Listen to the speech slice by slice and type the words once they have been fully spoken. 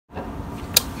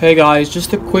Hey guys,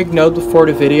 just a quick note before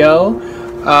the video.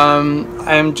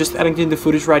 I'm just editing the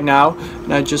footage right now,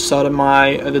 and I just saw that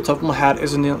the top of my head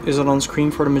isn't on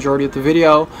screen for the majority of the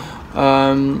video.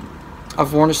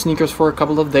 I've worn the sneakers for a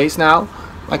couple of days now.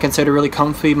 I can say they're really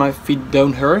comfy, my feet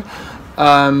don't hurt.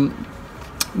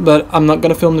 But I'm not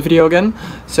gonna film the video again,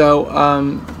 so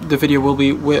the video will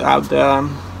be without the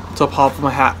top half of my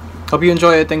hat. Hope you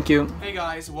enjoy it. Thank you. Hey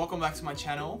guys, welcome back to my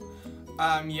channel.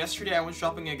 Yesterday I went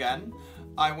shopping again.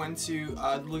 I went to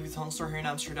the Louis Vuitton store here in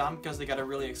Amsterdam because they got a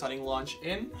really exciting launch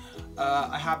in.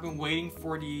 I have been waiting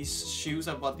for these shoes.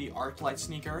 I bought the Archlight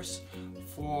sneakers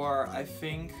for, I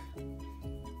think,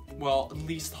 well, at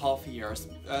least half a year.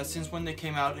 Since when they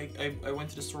came out, I went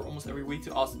to the store almost every week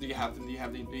to ask, do you have them, do you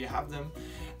have them, do you have them?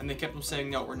 And they kept on saying,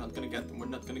 no, we're not gonna get them, we're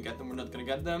not gonna get them, we're not gonna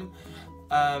get them.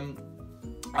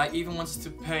 I even wanted to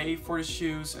pay for the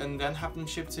shoes and then have them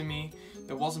shipped to me.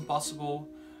 It wasn't possible.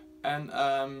 And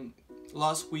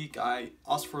last week I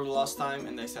asked for the last time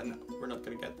and they said, no, we're not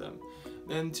gonna get them.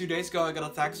 Then 2 days ago I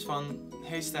got a text from,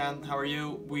 hey Stan, how are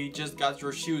you? We just got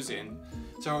your shoes in.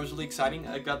 So it was really exciting.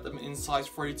 I got them in size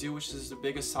 42, which is the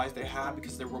biggest size they have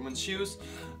because they're women's shoes.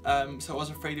 So I was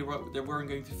afraid they weren't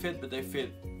going to fit, but they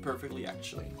fit perfectly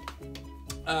actually.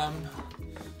 So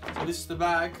this is the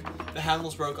bag. The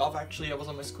handles broke off actually. I was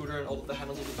on my scooter and all of the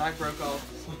handles of the bag broke off.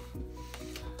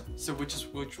 So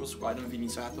which was quite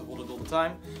inconvenient, so I had to hold it all the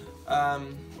time.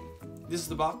 This is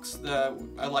the box.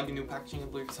 I like the new packaging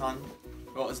of Louis Vuitton.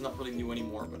 Well, it's not really new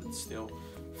anymore, but it's still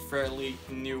fairly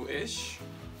new-ish.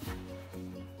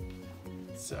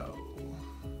 So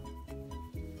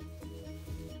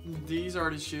these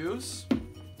are the shoes.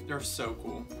 They're so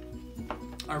cool.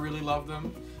 I really love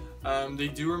them. They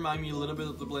do remind me a little bit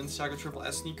of the Balenciaga Triple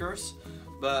S sneakers,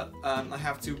 but I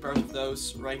have 2 pairs of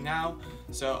those right now,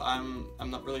 so I'm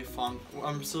not really fond.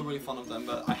 I'm still really fond of them,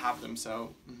 but I have them,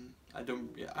 so I don't.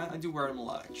 Yeah, I do wear them a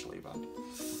lot actually. But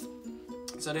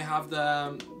so they have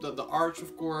the arch,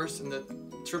 of course, and the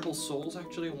triple soles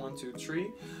actually, 1, 2,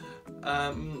 3.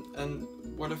 And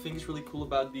what I think is really cool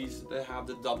about these, they have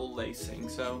the double lacing.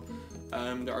 So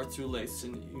there are 2 laces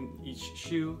in each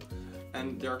shoe,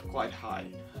 and they're quite high.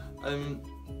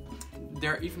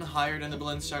 They're even higher than the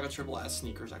Balenciaga Triple S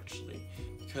sneakers actually,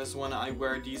 because when I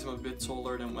wear these I'm a bit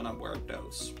taller than when I wear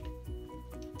those.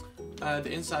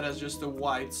 The inside has just a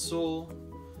white sole,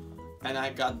 and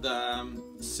I got the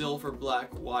silver,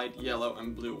 black, white, yellow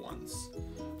and blue ones.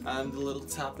 And the little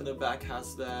tab in the back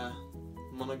has the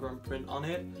monogram print on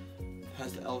it. It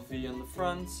has the LV on the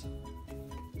front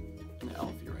and the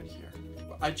LV right here.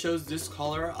 I chose this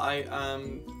color. I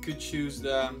could choose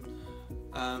the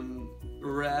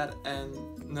red and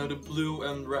the blue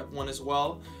and red one as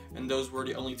well, and those were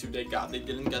the only 2 they got. They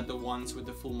didn't get the ones with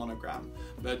the full monogram,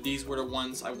 but these were the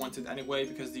ones I wanted anyway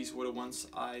because these were the ones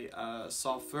I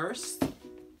saw first.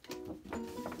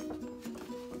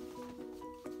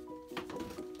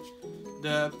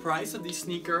 The price of these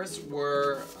sneakers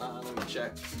were, let me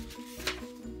check.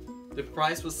 The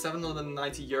price was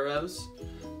 790 euros,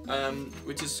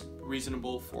 which is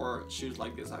reasonable for shoes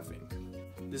like this, I think.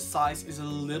 The size is a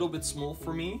little bit small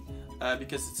for me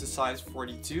because it's a size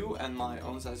 42 and my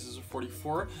own size is a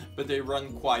 44, but they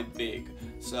run quite big.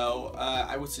 So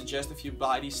I would suggest if you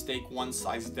buy these, take 1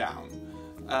 size down.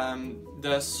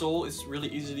 The sole is really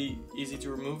easy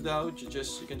to remove though. You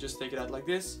can just take it out like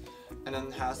this, and then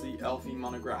it has the LV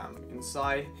monogram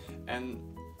inside. And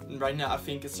right now I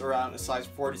think it's around a size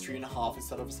 43.5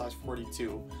 instead of a size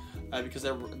 42. Because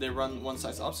they run 1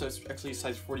 size up, so it's actually a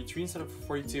size 43 instead of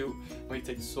 42. When you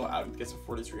take the sole out, it gets a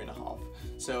 43.5.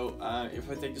 So if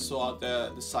I take the sole out,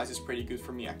 the size is pretty good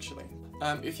for me actually.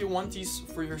 If you want these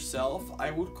for yourself,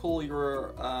 I would call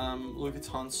your Louis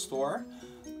Vuitton store.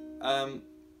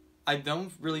 I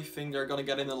don't really think they're gonna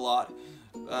get in a lot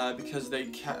because they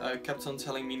kept on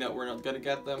telling me that we're not gonna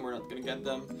get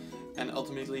them, and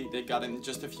ultimately they got in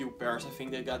just a few pairs. I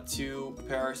think they got 2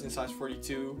 pairs in size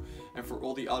 42, and for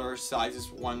all the other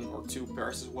sizes 1 or 2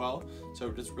 pairs as well. So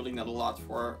that's really not a lot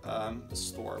for the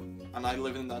store. And I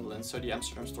live in the Netherlands, so the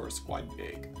Amsterdam store is quite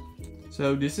big.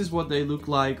 So this is what they look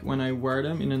like when I wear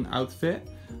them in an outfit.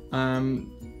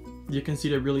 You can see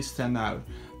they really stand out.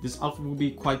 This outfit will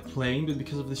be quite plain, but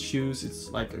because of the shoes, it's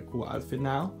like a cool outfit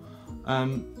now.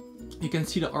 You can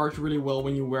see the arch really well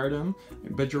when you wear them,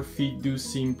 but your feet do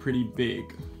seem pretty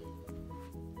big.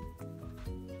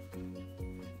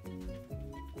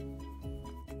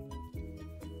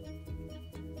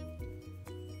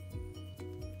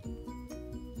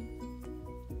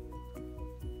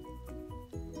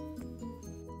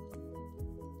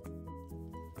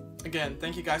 Again,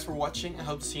 thank you guys for watching. I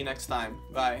hope to see you next time.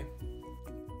 Bye.